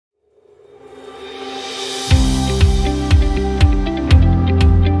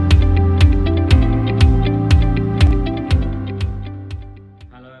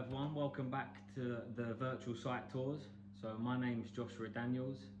My name is Joshua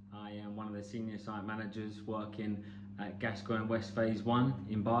Daniels. I am one of the senior site managers working at Gascoigne West Phase 1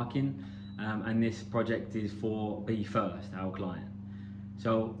 in Barking, and this project is for Be First, our client.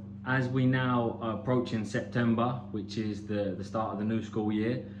 So as we now are approaching September, which is the start of the new school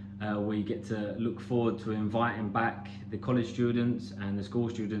year, we get to look forward to inviting back the college students and the school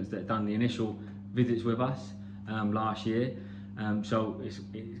students that have done the initial visits with us last year. So it's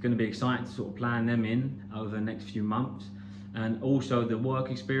going to be exciting to sort of plan them in over the next few months, and also the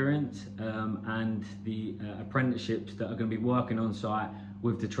work experience and the apprenticeships that are going to be working on site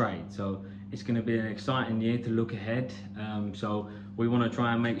with the trade. So it's going to be an exciting year to look ahead. So we want to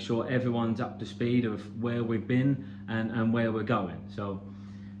try and make sure everyone's up to speed of where we've been and where we're going. So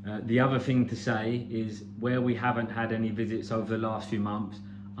the other thing to say is, where we haven't had any visits over the last few months,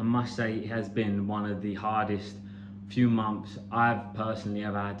 I must say it has been one of the hardest few months I've personally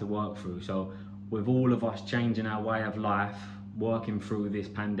ever had to work through. So with all of us changing our way of life, working through this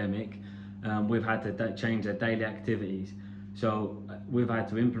pandemic, we've had to change our daily activities. So we've had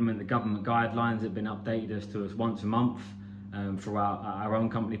to implement the government guidelines that have been updated to us once a month through our own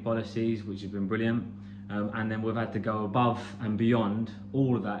company policies, which has been brilliant. And then we've had to go above and beyond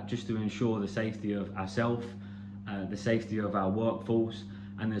all of that just to ensure the safety of ourselves, the safety of our workforce,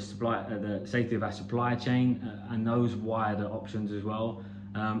 and the safety of our supply chain, and those wider options as well.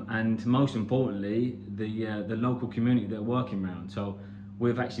 And most importantly, the local community that are working around. So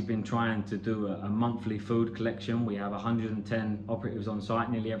we've actually been trying to do a monthly food collection. We have 110 operatives on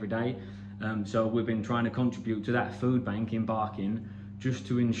site nearly every day. So we've been trying to contribute to that food bank in Barking, just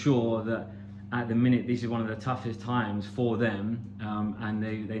to ensure that at the minute this is one of the toughest times for them, and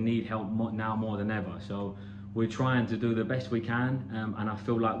they need help now more than ever. So we're trying to do the best we can, and I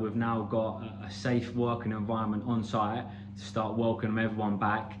feel like we've now got a safe working environment on site to start welcoming everyone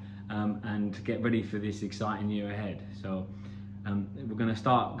back and to get ready for this exciting year ahead. So we're going to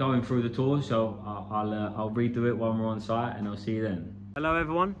start going through the tour, so I'll redo it while we're on site, and I'll see you then. Hello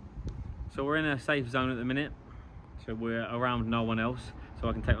everyone. So we're in a safe zone at the minute, so we're around no one else, so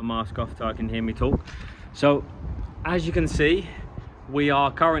I can take my mask off so I can hear me talk. So as you can see, we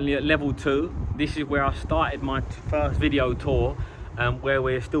are currently at level 2. This is where I started my first video tour, where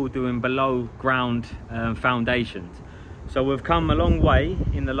we're still doing below ground foundations. So we've come a long way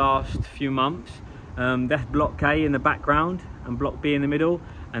in the last few months. That's block A in the background and block B in the middle,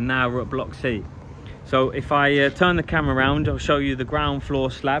 and now we're at block C. So if I turn the camera around, I'll show you the ground floor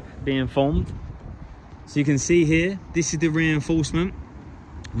slab being formed. So you can see here, this is the reinforcement.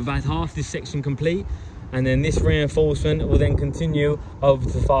 We've had half this section complete, and then this reinforcement will then continue over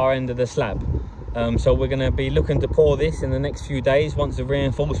to the far end of the slab. So we're going to be looking to pour this in the next few days once the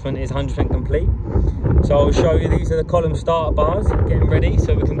reinforcement is 100% complete. So I'll show you, these are the column starter bars getting ready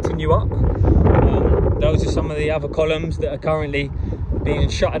so we continue up. Those are some of the other columns that are currently being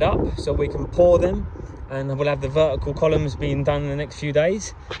shuttered up so we can pour them, and we'll have the vertical columns being done in the next few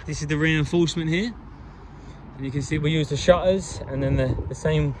days. This is the reinforcement here. And you can see we use the shutters and then the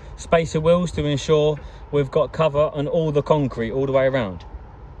same spacer wheels to ensure we've got cover on all the concrete all the way around.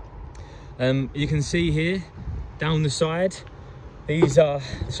 You can see here down the side, these are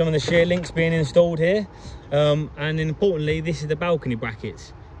some of the shear links being installed here, and importantly, this is the balcony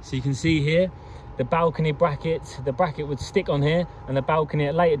brackets. So you can see here the balcony brackets, the bracket would stick on here, and the balcony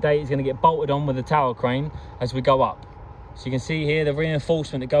at a later date is going to get bolted on with the tower crane as we go up. So you can see here the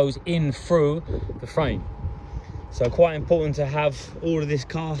reinforcement that goes in through the frame. So quite important to have all of this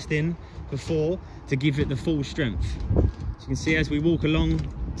cast in before to give it the full strength. So you can see as we walk along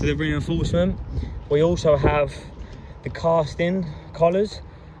to the reinforcement, we also have the cast in collars,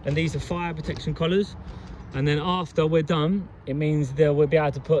 and these are fire protection collars. And then after we're done, it means that we'll be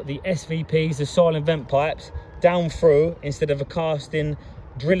able to put the SVPs, the soil and vent pipes, down through, instead of a cast in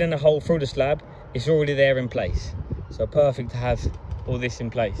drilling a hole through the slab. It's already there in place. So perfect to have all this in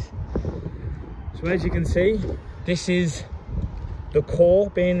place. So as you can see, this is the core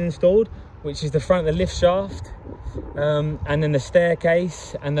being installed, which is the front of the lift shaft, and then the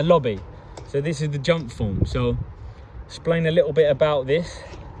staircase and the lobby. So this is the jump form. So explain a little bit about this.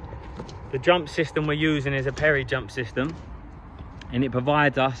 The jump system we're using is a Perry jump system, and it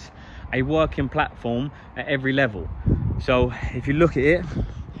provides us a working platform at every level. So if you look at it,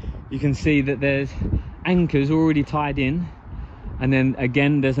 you can see that there's anchors already tied in, and then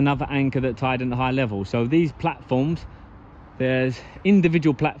again there's another anchor that tied in the high level. So these platforms, there's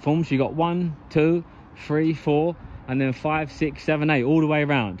individual platforms. You got 1, 2, 3, 4, and then 5, 6, 7, 8 all the way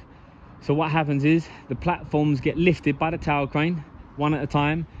around. So what happens is the platforms get lifted by the tower crane one at a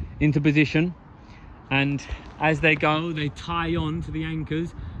time into position, and as they go they tie on to the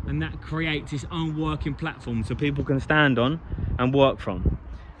anchors and that creates its own working platform so people can stand on and work from.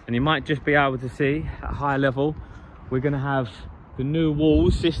 And you might just be able to see at a high level, we're going to have the new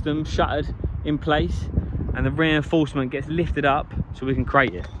wall system shuttered in place, and the reinforcement gets lifted up so we can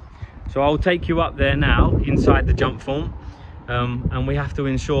crate it. So I'll take you up there now inside the jump form, and we have to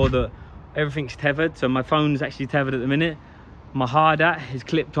ensure that everything's tethered. So my phone's actually tethered at the minute, my hard hat is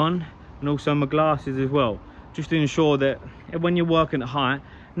clipped on, and also my glasses as well, just to ensure that when you're working at height,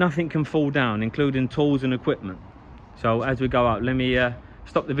 nothing can fall down, including tools and equipment. So as we go up, let me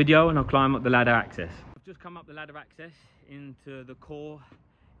stop the video and I'll climb up the ladder access. I've just come up the ladder access into the core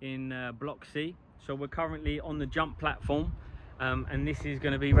in block C. So we're currently on the jump platform, and this is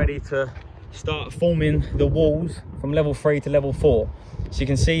going to be ready to start forming the walls from level 3 to level 4. So you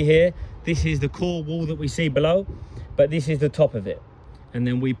can see here, this is the core wall that we see below, but this is the top of it. And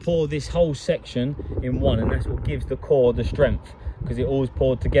then we pour this whole section in one, and that's what gives the core the strength, because it all's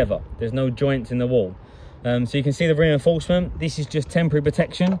poured together. There's no joints in the wall. So you can see the reinforcement. This is just temporary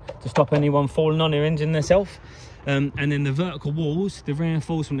protection to stop anyone falling on or injuring themselves. And then the vertical walls, the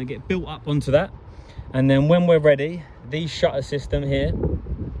reinforcement that get built up onto that. And then when we're ready, these shutter system here,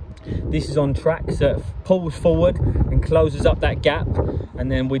 this is on track, so it pulls forward and closes up that gap.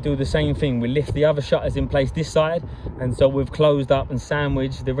 And then we do the same thing, we lift the other shutters in place this side, and so we've closed up and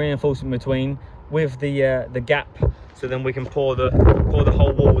sandwiched the reinforcement between with the gap, so then we can pour the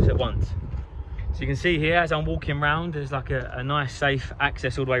whole walls at once. So you can see here, as I'm walking around, there's like a nice safe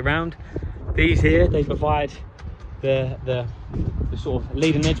access all the way around. These here, they provide the sort of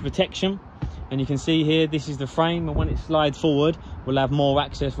leading edge protection. And you can see here, this is the frame, and when it slides forward, we'll have more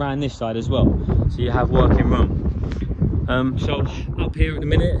access around this side as well. So you have working room. So up here at the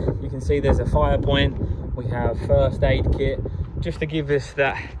minute, you can see there's a fire point. We have first aid kit, just to give us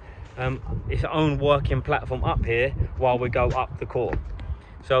that its own working platform up here while we go up the core.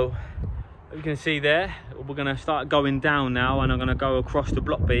 So you can see there, we're going to start going down now, and I'm going to go across to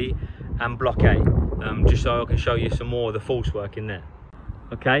block B and block A, just so I can show you some more of the false work in there.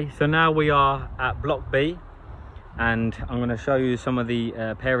 Okay, so now we are at block B, and I'm going to show you some of the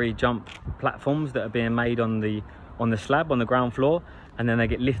peri jump platforms that are being made on the slab on the ground floor, and then they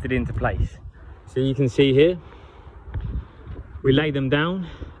get lifted into place. So you can see here, we lay them down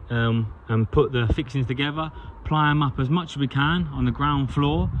and put the fixings together, ply them up as much as we can on the ground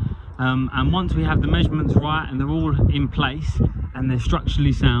floor, and once we have the measurements right and they're all in place and they're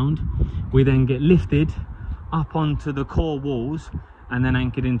structurally sound, we then get lifted up onto the core walls and then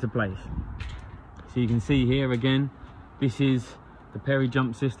anchored into place. So you can see here again, this is the peri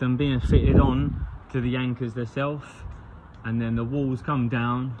jump system being fitted on to the anchors themselves, and then the walls come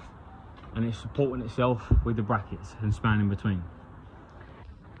down and it's supporting itself with the brackets and spanning between.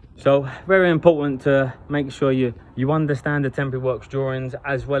 So very important to make sure you understand the temporary works drawings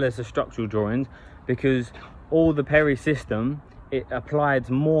as well as the structural drawings, because all the peri system, it applied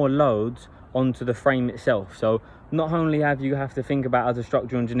more loads onto the frame itself. So not only have to think about, as a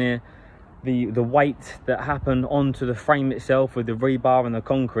structural engineer, the weight that happened onto the frame itself with the rebar and the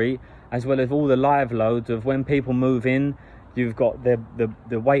concrete, as well as all the live loads of when people move in, you've got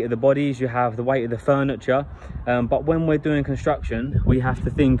the weight of the bodies, you have the weight of the furniture, but when we're doing construction, we have to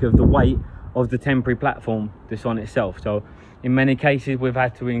think of the weight of the temporary platform that's on itself. So in many cases, we've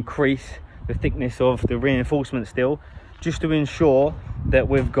had to increase the thickness of the reinforcement steel, just to ensure that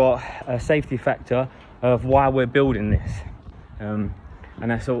we've got a safety factor of why we're building this. And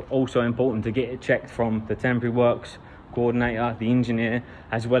that's also important to get it checked from the temporary works coordinator, the engineer,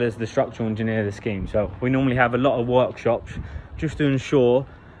 as well as the structural engineer of the scheme. So we normally have a lot of workshops just to ensure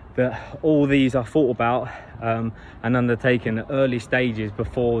that all these are thought about and undertaken at early stages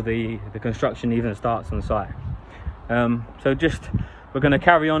before the construction even starts on site. So we're going to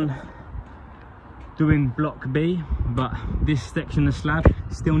carry on doing block B, but this section of slab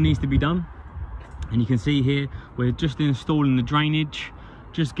still needs to be done. And you can see here, we're just installing the drainage,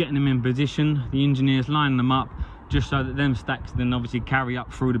 just getting them in position. The engineers lining them up, just so that them stacks then obviously carry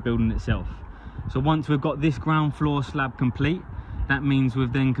up through the building itself. So once we've got this ground floor slab complete, that means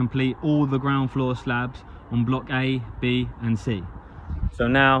we've then complete all the ground floor slabs on block A, B and C. So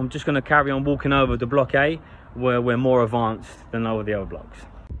now I'm just going to carry on walking over to block A, where we're more advanced than all the other blocks.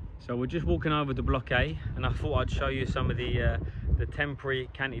 So we're just walking over to block A, and I thought I'd show you some of the temporary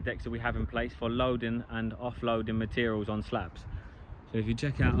canty decks that we have in place for loading and offloading materials on slabs. So if you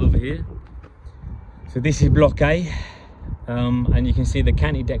check out over here, so this is block A, and you can see the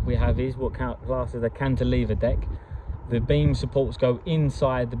canty deck we have is what classed as a cantilever deck. The beam supports go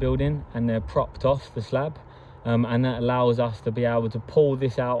inside the building and they're propped off the slab, and that allows us to be able to pull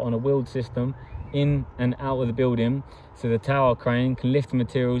this out on a wheeled system in and out of the building, so the tower crane can lift the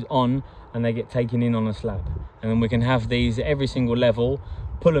materials on and they get taken in on a slab. And then we can have these at every single level,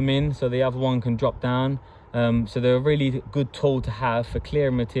 pull them in so the other one can drop down. So they're a really good tool to have for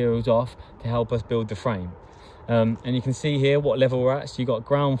clearing materials off to help us build the frame. And you can see here what level we're at. So you've got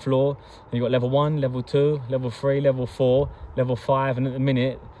ground floor, and you've got level 1, level 2, level 3, level 4, level 5, and at the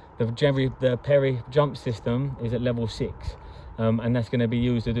minute the Perry jump system is at level 6. And that's going to be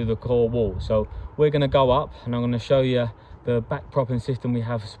used to do the core wall. So we're going to go up and I'm going to show you the back propping system we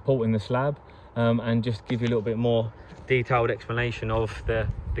have supporting the slab, and just give you a little bit more detailed explanation of the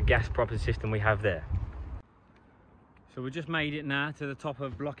gas propping system we have there. So we just made it now to the top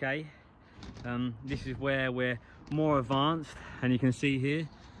of Blockade. This is where we're more advanced, and you can see here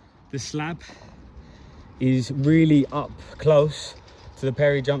the slab is really up close to the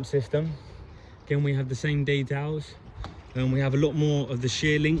Perry jump system. Again, we have the same details, and we have a lot more of the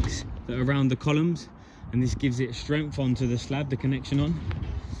shear links that are around the columns, and this gives it strength onto the slab, the connection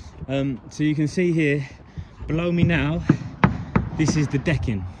on. So you can see here below me now, this is the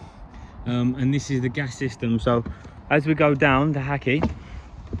decking, and this is the gas system. So as we go down the hacky,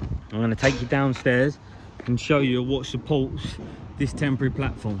 I'm going to take you downstairs and show you what supports this temporary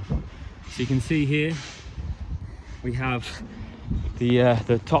platform. So you can see here we have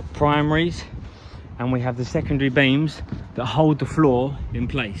the top primaries, and we have the secondary beams that hold the floor in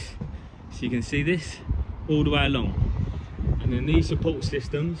place. So you can see this all the way along, and then these support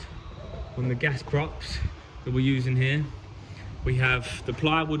systems on the gas props that we're using here. We have the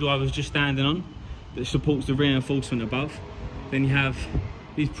plywood I was just standing on that supports the reinforcement above. Then you have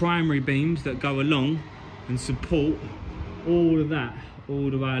these primary beams that go along and support all of that all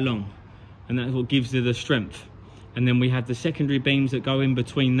the way along, and that's what gives it the strength. And then we have the secondary beams that go in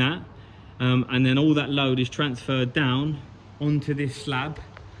between that, and then all that load is transferred down onto this slab.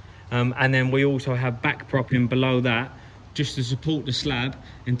 And then we also have back propping below that just to support the slab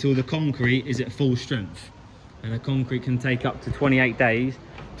until the concrete is at full strength. And the concrete can take up to 28 days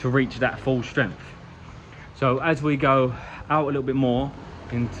to reach that full strength. So as we go out a little bit more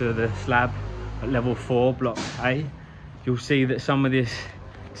into the slab at level 4, block A, you'll see that some of this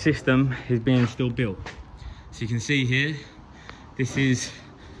system is being still built. So you can see here, this is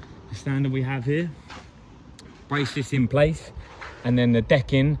the standard we have here. Brace this in place, and then the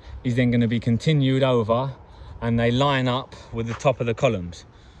decking is then going to be continued over, and they line up with the top of the columns.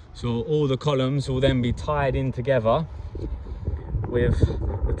 So all the columns will then be tied in together with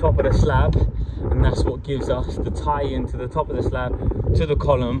the top of the slab, and that's what gives us the tie in to the top of the slab to the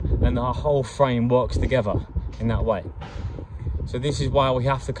column, and the whole frame works together in that way. So this is why we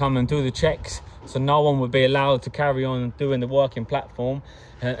have to come and do the checks, so no one would be allowed to carry on doing the working platform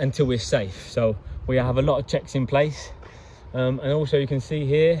until we're safe. So we have a lot of checks in place, and also you can see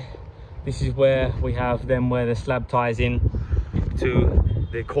here, this is where we have then where the slab ties in to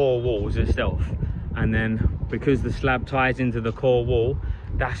the core walls itself, and then because the slab ties into the core wall,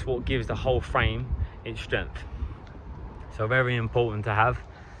 that's what gives the whole frame its strength. So very important to have.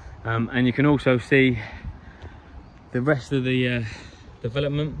 And you can also see the rest of the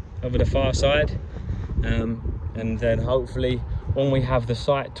development over the far side, and then hopefully when we have the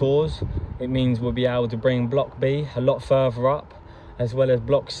site tours, it means we'll be able to bring block B a lot further up, as well as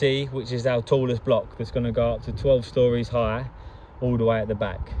block C, which is our tallest block, that's going to go up to 12 stories high all the way at the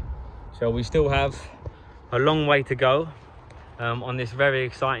back. So we still have a long way to go on this very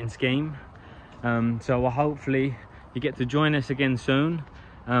exciting scheme. So hopefully you get to join us again soon,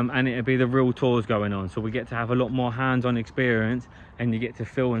 and it'll be the real tours going on, so we get to have a lot more hands-on experience, and you get to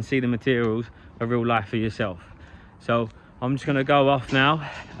feel and see the materials of real life for yourself. So I'm just going to go off now,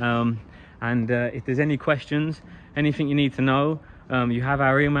 and if there's any questions, anything you need to know, you have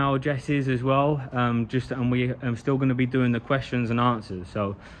our email addresses as well, and we are still going to be doing the questions and answers.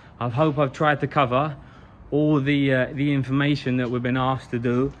 So I hope I've tried to cover all the information that we've been asked to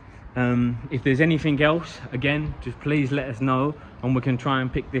do. If there's anything else, again, just please let us know, and we can try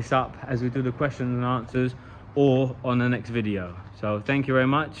and pick this up as we do the questions and answers, or on the next video. So thank you very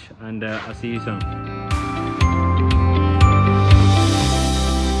much, and I'll see you soon.